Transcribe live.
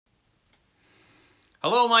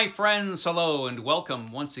Hello, my friends. Hello, and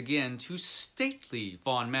welcome once again to stately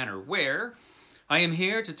Vaughan Manor, where I am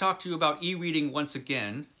here to talk to you about e-reading once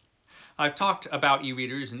again. I've talked about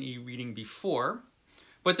e-readers and e-reading before,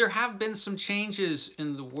 but there have been some changes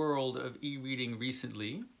in the world of e-reading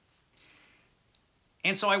recently.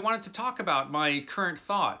 And so I wanted to talk about my current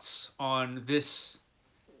thoughts on this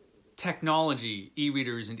technology,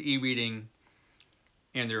 e-readers and e-reading,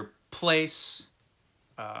 and their place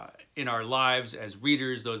in our lives as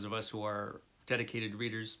readers, those of us who are dedicated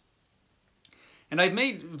readers. And I've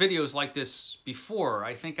made videos like this before.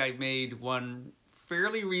 I think I made one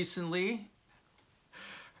fairly recently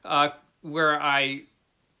where I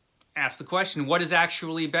asked the question, what is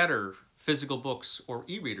actually better, physical books or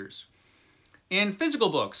e-readers? And physical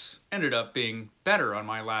books ended up being better on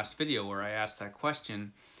my last video where I asked that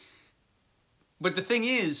question. But the thing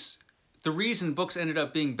is, the reason books ended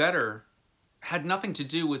up being better had nothing to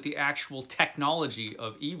do with the actual technology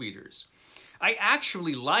of e-readers. I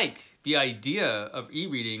actually like the idea of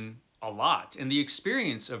e-reading a lot, and the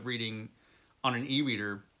experience of reading on an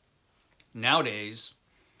e-reader nowadays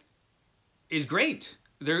is great.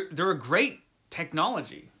 They're a great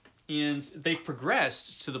technology, and they've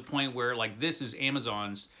progressed to the point where, like, this is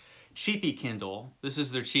Amazon's cheapy Kindle. This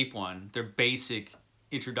is their cheap one, their basic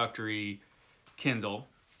introductory Kindle.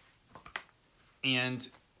 And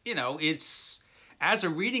you know, it's, as a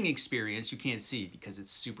reading experience, you can't see because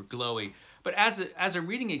it's super glowy, but as a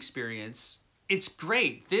reading experience, it's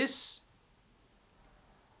great. This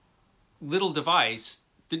little device,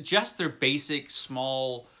 just their basic,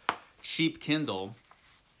 small, cheap Kindle,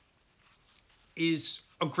 is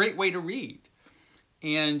a great way to read.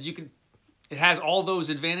 And it has all those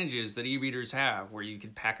advantages that e-readers have, where you can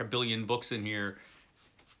pack a billion books in here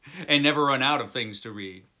and never run out of things to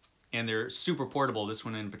read. And they're super portable, this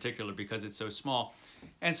one in particular, because it's so small.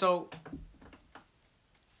 And so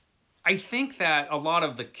I think that a lot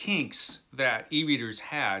of the kinks that e-readers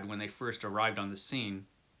had when they first arrived on the scene,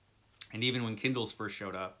 and even when Kindles first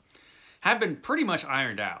showed up, have been pretty much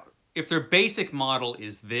ironed out. If their basic model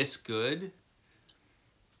is this good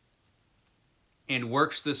and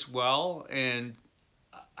works this well, and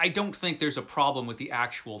I don't think there's a problem with the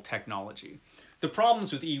actual technology. The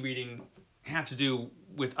problems with e-reading have to do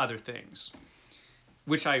with other things,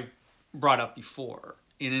 which I've brought up before.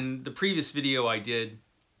 And in the previous video I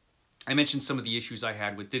mentioned some of the issues I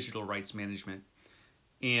had with digital rights management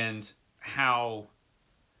and how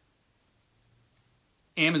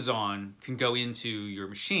Amazon can go into your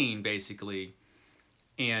machine, basically,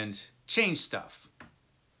 and change stuff.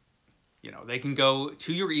 You know, they can go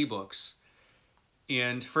to your ebooks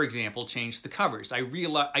and, for example, change the covers. I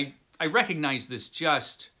recognized this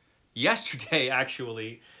just yesterday,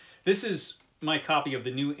 actually. This is my copy of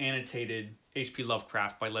the new annotated H.P.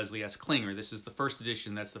 Lovecraft by Leslie S. Klinger. This is the first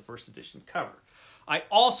edition. That's the first edition cover. I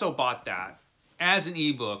also bought that as an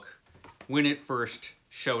ebook when it first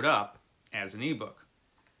showed up as an ebook.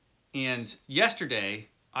 And yesterday,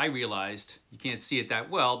 I realized, you can't see it that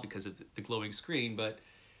well because of the glowing screen, but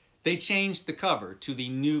they changed the cover to the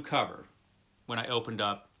new cover when I opened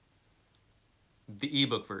up the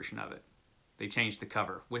ebook version of it. They changed the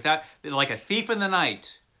cover. Without, like a thief in the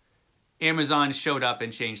night, Amazon showed up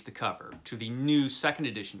and changed the cover to the new second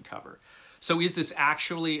edition cover. So is this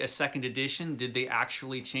actually a second edition? Did they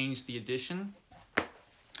actually change the edition?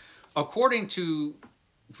 According to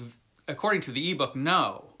the ebook,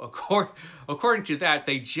 no. According to that,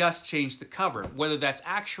 they just changed the cover. Whether that's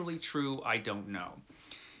actually true, I don't know.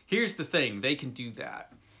 Here's the thing, they can do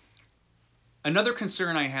that. Another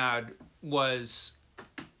concern I had was,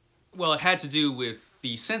 well, it had to do with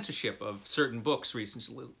the censorship of certain books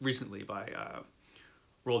recently by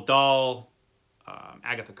Roald Dahl,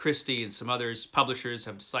 Agatha Christie, and some others. Publishers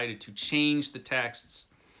have decided to change the texts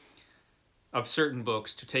of certain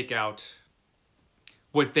books to take out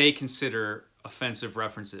what they consider offensive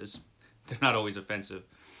references. They're not always offensive.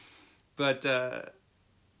 But the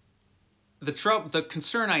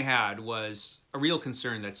concern I had was a real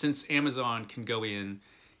concern that since Amazon can go in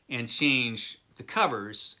and change the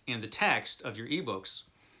covers and the text of your ebooks,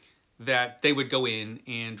 that they would go in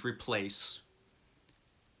and replace,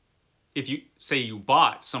 if you say you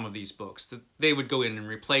bought some of these books, that they would go in and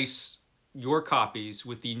replace your copies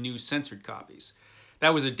with the new censored copies.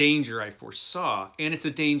 That was a danger I foresaw, and it's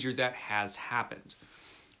a danger that has happened.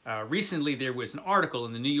 Recently, there was an article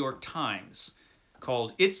in the New York Times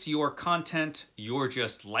called "It's Your Content, You're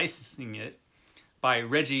Just Licensing It" by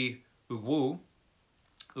Reggie Ugwu.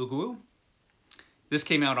 This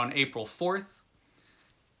came out on April 4th,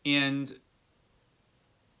 and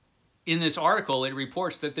in this article, it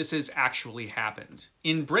reports that this has actually happened.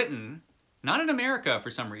 In Britain, Not in America for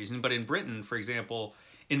some reason, but in Britain, for example,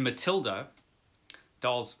 in Matilda,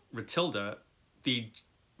 Doll's Matilda,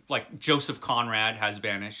 like Joseph Conrad has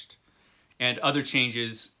vanished, and other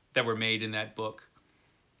changes that were made in that book.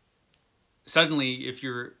 Suddenly, if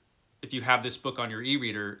you have this book on your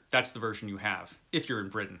e-reader, that's the version you have, if you're in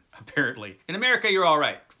Britain, apparently. In America, you're all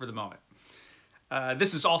right for the moment.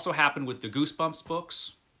 This has also happened with the Goosebumps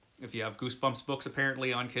books. If you have Goosebumps books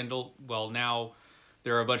apparently on Kindle, well, now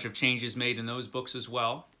there are a bunch of changes made in those books as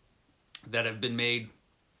well that have been made,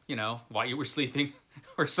 you know, while you were sleeping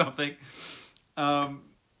or something.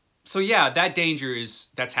 So yeah, that danger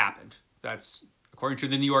that's happened. That's, according to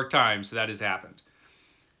the New York Times, that has happened.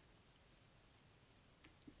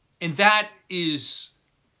 And that is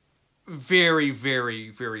very, very,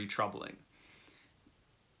 very troubling.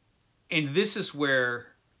 And this is where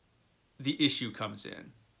the issue comes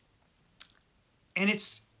in. And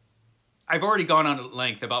I've already gone on at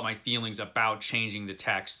length about my feelings about changing the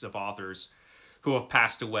texts of authors who have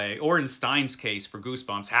passed away, or in Stein's case for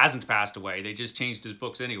Goosebumps, hasn't passed away. They just changed his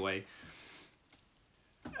books anyway.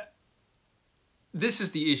 This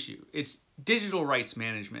is the issue. It's digital rights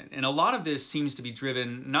management. And a lot of this seems to be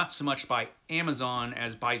driven not so much by Amazon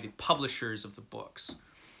as by the publishers of the books.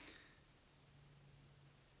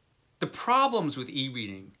 The problems with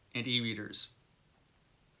e-reading and e-readers,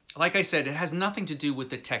 like I said, it has nothing to do with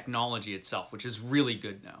the technology itself, which is really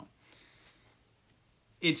good now.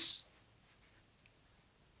 It's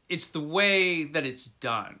the way that it's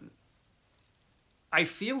done. I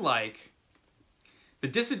feel like the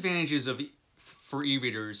disadvantages for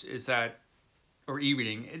e-readers is that, or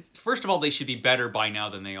e-reading, first of all, they should be better by now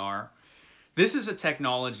than they are. This is a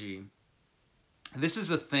technology, this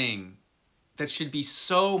is a thing that should be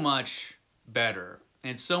so much better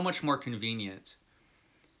and so much more convenient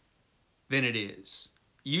than it is.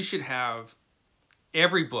 You should have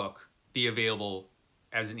every book be available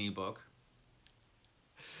as an ebook.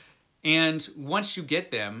 And once you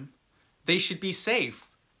get them, they should be safe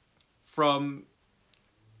from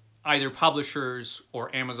either publishers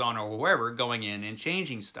or Amazon or whoever going in and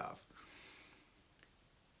changing stuff.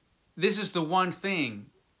 This is the one thing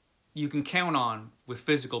you can count on with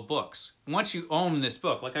physical books. Once you own this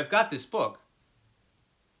book, like I've got this book,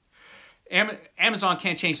 Amazon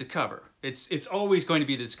can't change the cover. It's always going to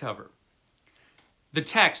be this cover. The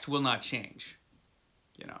text will not change,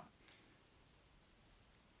 you know.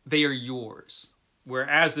 They are yours.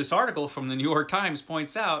 Whereas this article from the New York Times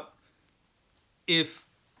points out, if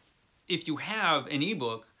you have an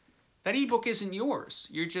ebook, that ebook isn't yours.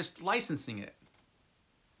 You're just licensing it.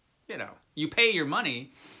 You know, you pay your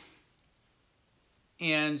money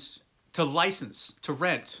and to license, to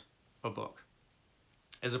rent a book,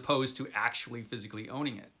 as opposed to actually physically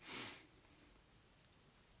owning it.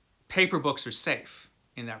 Paper books are safe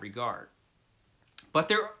in that regard. But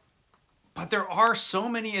there are so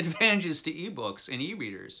many advantages to ebooks and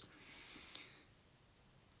e-readers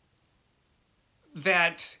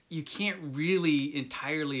that you can't really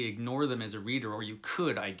entirely ignore them as a reader, or you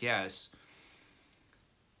could, I guess.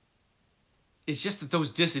 It's just that those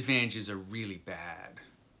disadvantages are really bad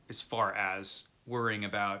as far as worrying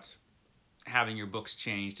about having your books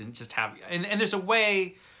changed and just have, and there's a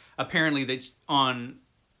way apparently that on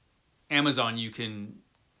Amazon you can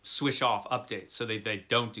switch off updates so they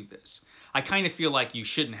don't do this. I kind of feel like you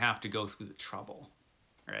shouldn't have to go through the trouble,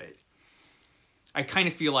 right? I kind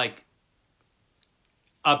of feel like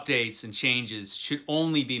updates and changes should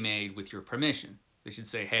only be made with your permission. They should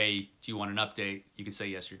say, hey, do you want an update? You can say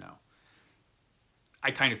yes or no.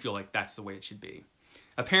 I kind of feel like that's the way it should be.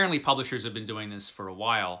 Apparently, publishers have been doing this for a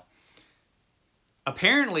while.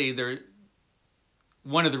 Apparently,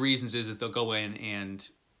 one of the reasons is they'll go in and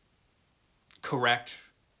correct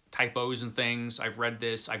typos and things. I've read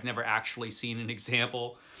this. I've never actually seen an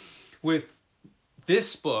example. With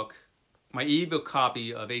this book, my ebook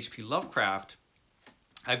copy of H.P. Lovecraft,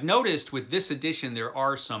 I've noticed with this edition there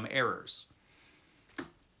are some errors.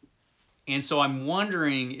 And so I'm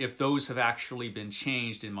wondering if those have actually been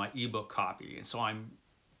changed in my ebook copy. And so I'm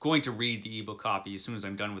going to read the ebook copy as soon as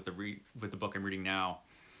I'm done with the book I'm reading now,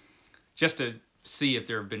 just to see if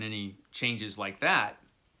there have been any changes like that.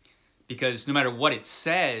 Because no matter what it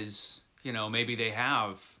says, you know, maybe they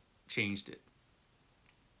have changed it.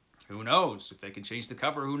 Who knows? If they can change the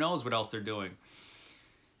cover, who knows what else they're doing.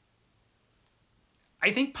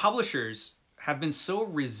 I think publishers have been so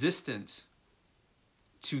resistant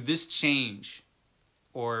to this change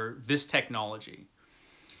or this technology.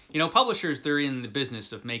 You know, publishers, they're in the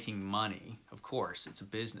business of making money. Of course, it's a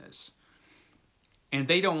business. And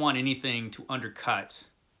they don't want anything to undercut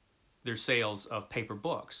their sales of paper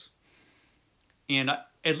books. And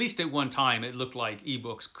at least at one time, it looked like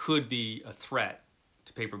ebooks could be a threat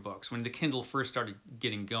to paper books. When the Kindle first started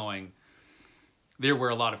getting going, there were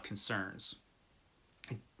a lot of concerns.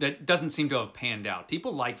 That doesn't seem to have panned out.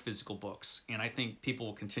 People like physical books, and I think people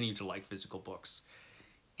will continue to like physical books.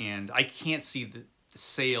 And I can't see the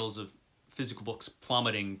sales of physical books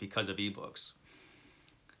plummeting because of ebooks.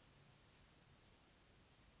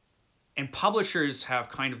 And publishers have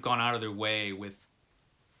kind of gone out of their way with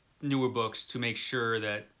newer books to make sure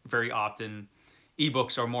that very often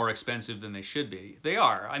ebooks are more expensive than they should be. They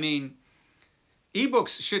are. I mean,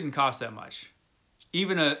 ebooks shouldn't cost that much.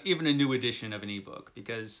 Even a new edition of an ebook,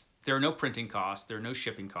 because there are no printing costs, there are no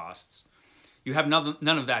shipping costs. You have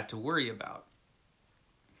none of that to worry about.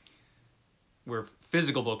 Where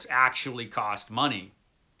physical books actually cost money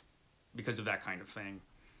because of that kind of thing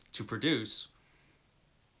to produce.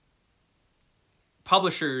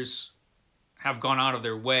 Publishers have gone out of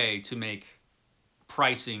their way to make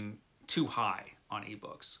pricing too high on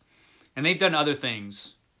ebooks. And they've done other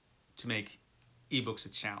things to make ebooks a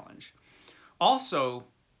challenge. Also,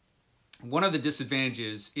 one of the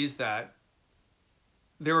disadvantages is that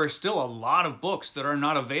there are still a lot of books that are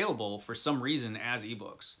not available for some reason as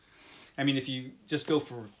ebooks. I mean, if you just go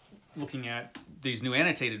for looking at these new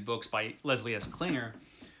annotated books by Leslie S. Klinger,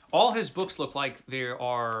 all his books look like they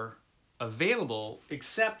are available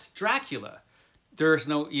except Dracula. There is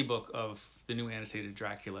no ebook of the new annotated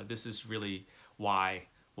Dracula. This is really why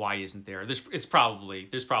isn't there? There's probably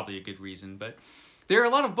a good reason, but there are a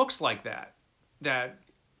lot of books like that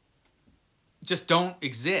just don't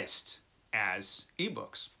exist as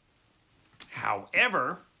ebooks.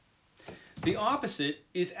 However, the opposite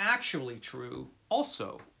is actually true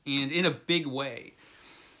also, and in a big way.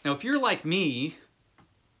 Now, if you're like me,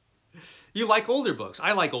 you like older books.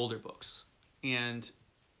 I like older books. And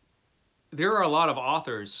there are a lot of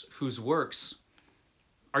authors whose works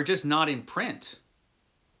are just not in print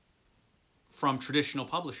from traditional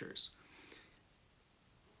publishers.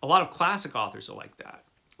 A lot of classic authors are like that.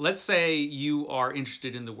 Let's say you are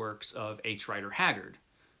interested in the works of H. Rider Haggard,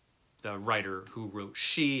 the writer who wrote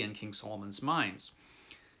She and King Solomon's Mines.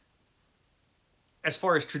 As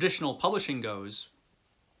far as traditional publishing goes,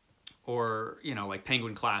 or, you know, like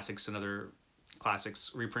Penguin Classics and other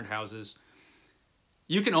classics reprint houses,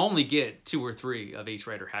 you can only get 2 or 3 of H.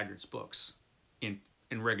 Rider Haggard's books in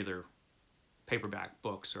regular paperback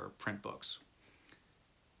books or print books.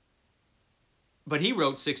 But he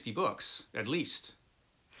wrote 60 books, at least.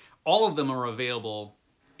 All of them are available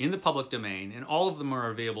in the public domain, and all of them are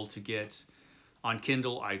available to get on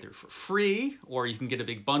Kindle either for free, or you can get a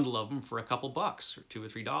big bundle of them for a couple bucks, or $2 or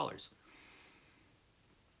 $3.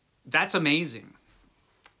 That's amazing.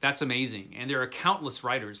 That's amazing. And there are countless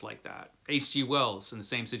writers like that. H.G. Wells in the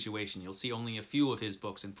same situation. You'll see only a few of his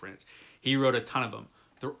books in print. He wrote a ton of them.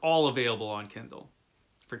 They're all available on Kindle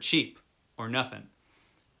for cheap or nothing.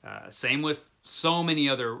 Same with so many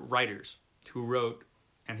other writers who wrote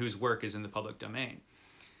and whose work is in the public domain.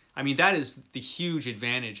 I mean, that is the huge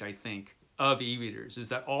advantage, I think, of e-readers, is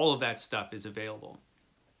that all of that stuff is available.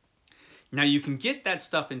 Now, you can get that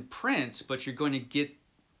stuff in print, but you're going to get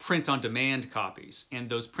print-on-demand copies. And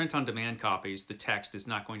those print-on-demand copies, the text is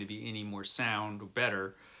not going to be any more sound or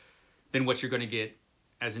better than what you're going to get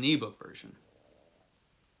as an ebook version.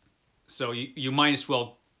 So you might as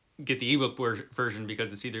well get the ebook version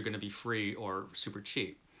because it's either going to be free or super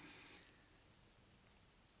cheap.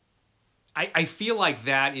 I feel like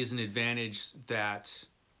that is an advantage that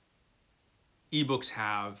ebooks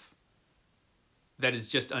have that is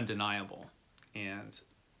just undeniable. And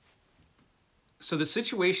so the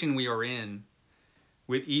situation we are in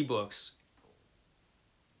with ebooks,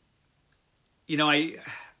 you know,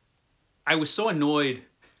 I was so annoyed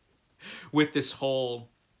with this whole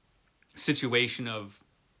situation of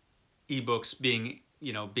ebooks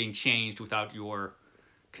being changed without your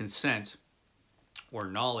consent or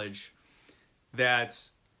knowledge that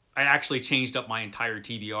I actually changed up my entire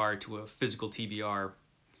TBR to a physical TBR,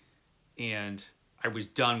 and I was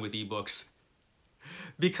done with ebooks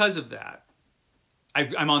because of that.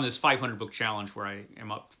 I'm on this 500 book challenge where I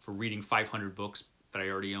am up for reading 500 books that I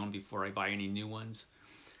already own before I buy any new ones.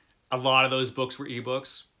 A lot of those books were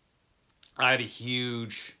ebooks. I have a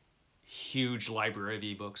huge library of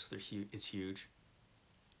ebooks. It's huge.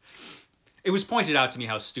 It was pointed out to me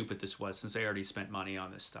how stupid this was since I already spent money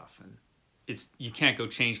on this stuff, and you can't go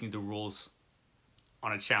changing the rules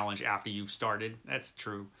on a challenge after you've started. That's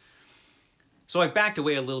true. So I've backed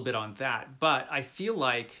away a little bit on that, but I feel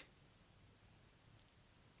like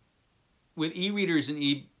with e-readers and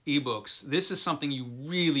ebooks, this is something you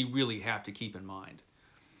really, really have to keep in mind.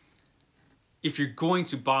 If you're going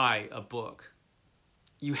to buy a book,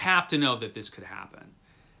 you have to know that this could happen.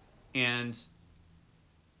 And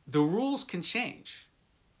the rules can change.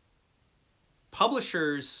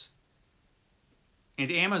 Publishers and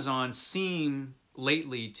Amazon seem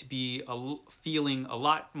lately to be feeling a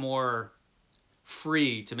lot more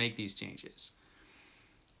free to make these changes,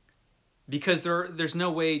 because there's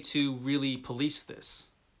no way to really police this,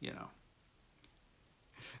 you know.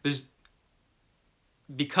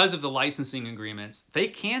 Because of the licensing agreements, they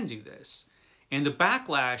can do this. And the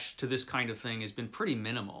backlash to this kind of thing has been pretty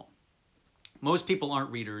minimal. Most people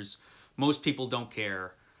aren't readers. Most people don't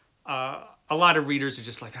care. A lot of readers are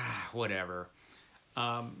just like, whatever.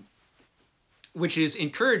 Which is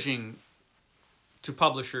encouraging to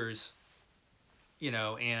publishers, you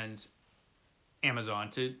know, and Amazon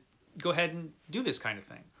to go ahead and do this kind of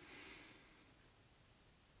thing.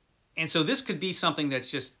 And so this could be something that's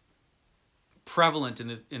just prevalent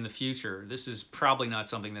in the future. This is probably not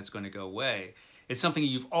something that's going to go away. It's something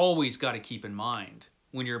you've always got to keep in mind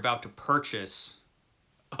when you're about to purchase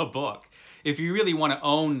a book. If you really want to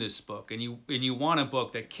own this book and you want a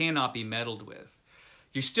book that cannot be meddled with,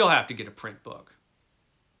 you still have to get a print book.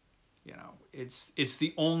 You know, it's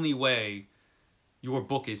the only way your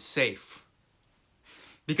book is safe.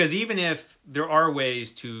 Because even if there are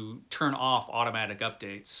ways to turn off automatic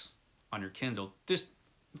updates on your Kindle,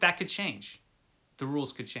 that could change. The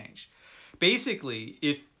rules could change. Basically,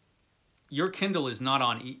 if your Kindle is not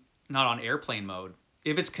on airplane mode,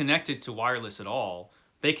 if it's connected to wireless at all,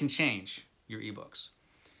 they can change your ebooks.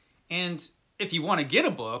 And if you want to get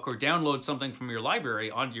a book or download something from your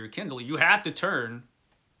library onto your Kindle, you have to turn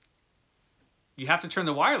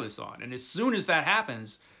the wireless on. And as soon as that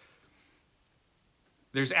happens,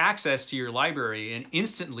 there's access to your library, and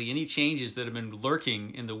instantly any changes that have been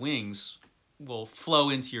lurking in the wings will flow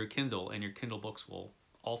into your Kindle, and your Kindle books will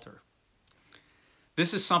alter.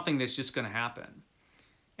 This is something that's just going to happen.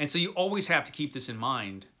 And so you always have to keep this in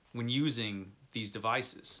mind when using these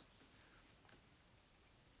devices.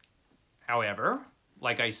 However,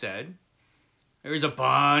 like I said, there's a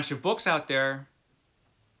bunch of books out there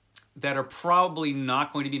that are probably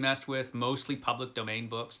not going to be messed with, mostly public domain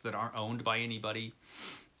books that aren't owned by anybody.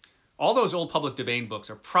 All those old public domain books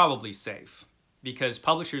are probably safe because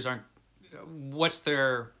publishers aren't, what's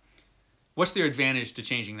their advantage to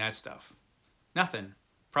changing that stuff? Nothing,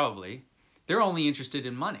 probably. They're only interested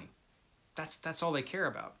in money. That's all they care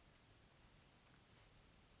about.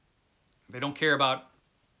 They don't care about,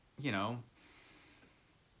 you know,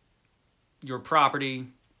 your property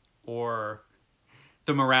or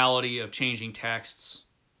the morality of changing texts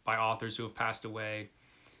by authors who have passed away.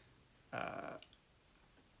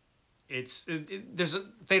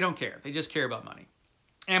 They don't care. They just care about money.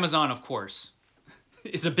 Amazon, of course,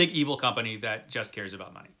 is a big evil company that just cares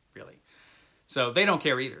about money, really. So they don't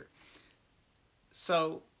care either.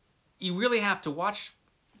 So you really have to watch.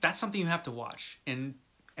 That's something you have to watch and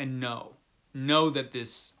know. Know that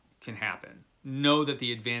this can happen. Know that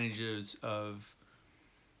the advantages of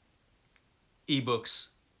ebooks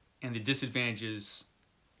and the disadvantages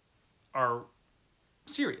are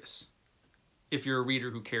serious if you're a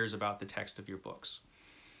reader who cares about the text of your books.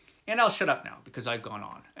 And I'll shut up now because I've gone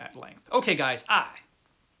on at length. Okay, guys, I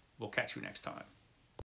will catch you next time.